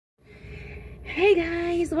Hey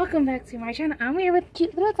guys, welcome back to my channel. I'm here with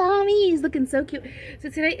cute little Tommy. He's looking so cute. So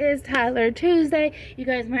today is Toddler Tuesday. You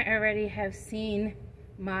guys might already have seen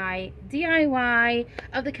my DIY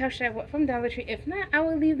of the couch that I bought from Dollar Tree. If not, I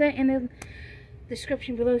will leave that in the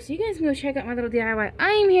description below so you guys can go check out my little DIY.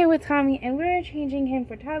 I'm here with Tommy and we're changing him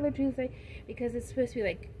for Toddler Tuesday because it's supposed to be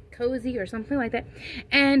like cozy or something like that.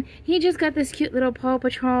 And he just got this cute little Paw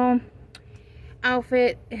Patrol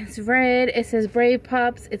outfit. It's red, it says Brave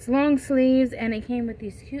Pups, it's long sleeves, and it came with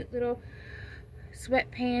these cute little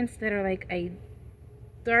sweatpants that are like a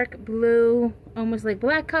dark blue, almost like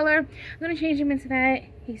black color. I'm gonna change him into that.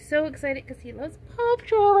 He's so excited because he loves Paw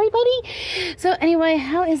Patrol, right buddy? So anyway,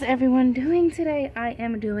 how is everyone doing today? I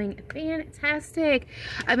am doing fantastic.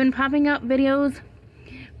 I've been popping out videos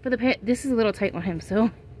for the pet. This is a little tight on him, so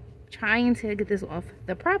trying to get this off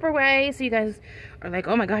the proper way so you guys are like,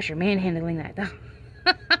 oh my gosh, you're manhandling that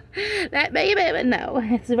that baby. But no,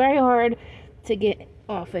 it's very hard to get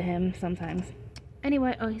off of him sometimes.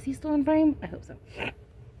 Anyway, oh, is he still in frame? I hope so.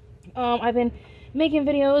 I've been making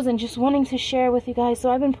videos and just wanting to share with you guys, so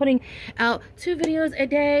I've been putting out 2 videos a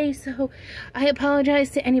day. So I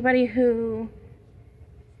apologize to anybody who,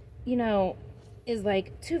 you know, is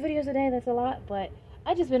like 2 videos a day. That's a lot, but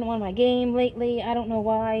I just been on my game lately. I don't know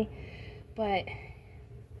why, but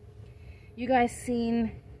you guys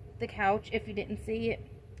seen the couch. If you didn't see it,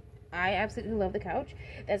 I absolutely love the couch.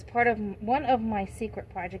 That's part of one of my secret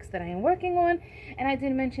projects that I am working on. And I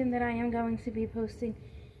did mention that I am going to be posting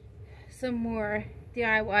some more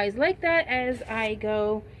DIYs like that as I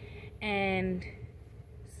go and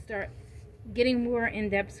start getting more in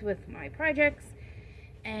depth with my projects.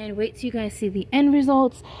 And wait till you guys see the end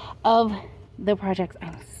results of the projects.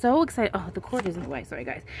 I'm so excited. Oh, the cord is in the way. Sorry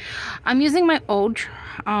guys. I'm using my old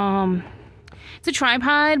it's a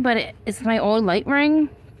tripod, but it's my old light ring,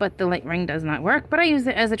 but the light ring does not work, but I use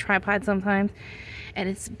it as a tripod sometimes, and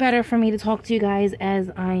it's better for me to talk to you guys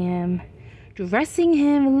as I am dressing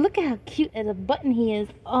him. Look at how cute as a button he is.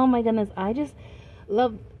 Oh my goodness, I just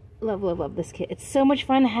love this kid. It's so much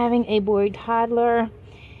fun having a boy toddler.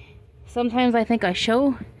 Sometimes I think I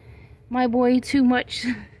show my boy too much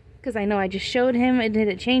because I know I just showed him. I did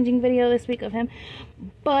a changing video this week of him,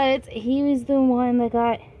 but he was the one that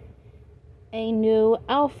got a new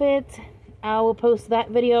outfit. I will post that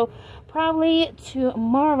video probably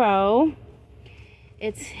tomorrow.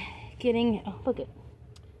 It's getting, oh, look at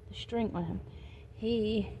the string on him.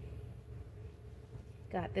 He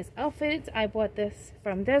got this outfit. I bought this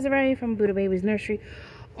from Desiree from Buddha Baby's Nursery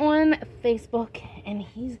on Facebook, and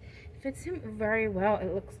he fits him very well,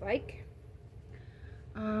 it looks like.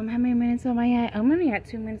 How many minutes am I at? I'm only at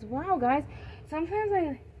 2 minutes. Wow, guys. Sometimes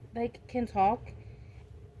I like can talk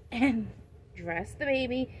and dress the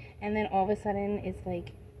baby, and then all of a sudden it's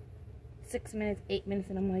like 6 minutes, 8 minutes,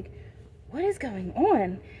 and I'm like, what is going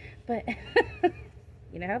on? But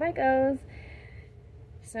you know how that goes.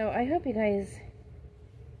 So I hope you guys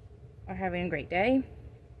are having a great day.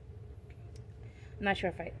 I'm not sure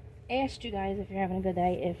if I asked you guys if you're having a good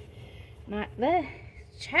day. If not, the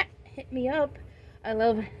chat, hit me up. I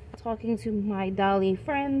love talking to my dolly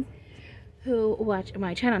friends who watch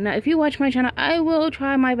my channel. Now, if you watch my channel, I will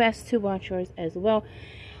try my best to watch yours as well.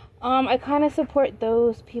 I kind of support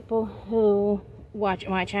those people who watch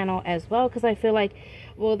my channel as well, because I feel like,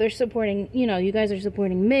 well, they're supporting, you know, you guys are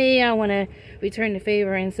supporting me. I want to return the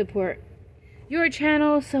favor and support your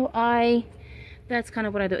channel. So that's kind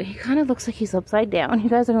of what I do. He kind of looks like he's upside down. You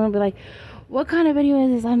guys are going to be like, what kind of video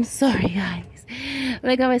is this? I'm sorry, guys.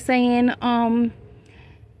 Like I was saying,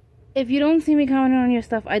 if you don't see me commenting on your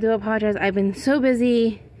stuff, I do apologize. I've been so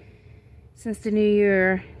busy since the new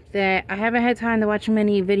year that I haven't had time to watch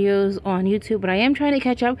many videos on YouTube, but I am trying to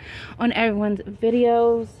catch up on everyone's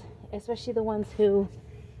videos, especially the ones who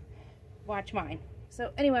watch mine.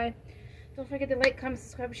 So anyway, don't forget to like, comment,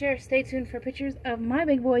 subscribe, share. Stay tuned for pictures of my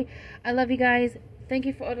big boy. I love you guys. Thank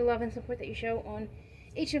you for all the love and support that you show on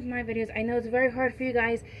each of my videos. I know it's very hard for you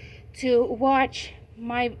guys to watch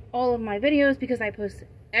all of my videos because I post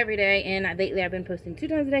every day, and lately I've been posting 2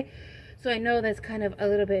 times a day, so I know that's kind of a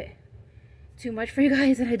little bit too much for you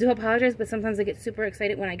guys, and I do apologize, but sometimes I get super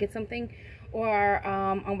excited when I get something, or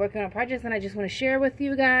I'm working on projects and I just want to share with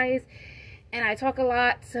you guys, and I talk a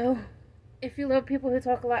lot. So if you love people who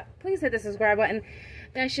talk a lot, please hit the subscribe button.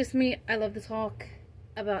 That's just me. I love to talk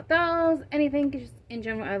about dolls, anything, just in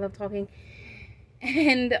general. I love talking.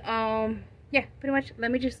 And yeah, pretty much.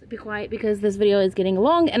 Let me just be quiet because this video is getting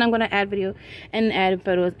long, and I'm going to add video and add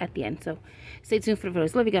photos at the end. So stay tuned for the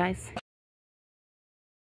videos. Love you guys.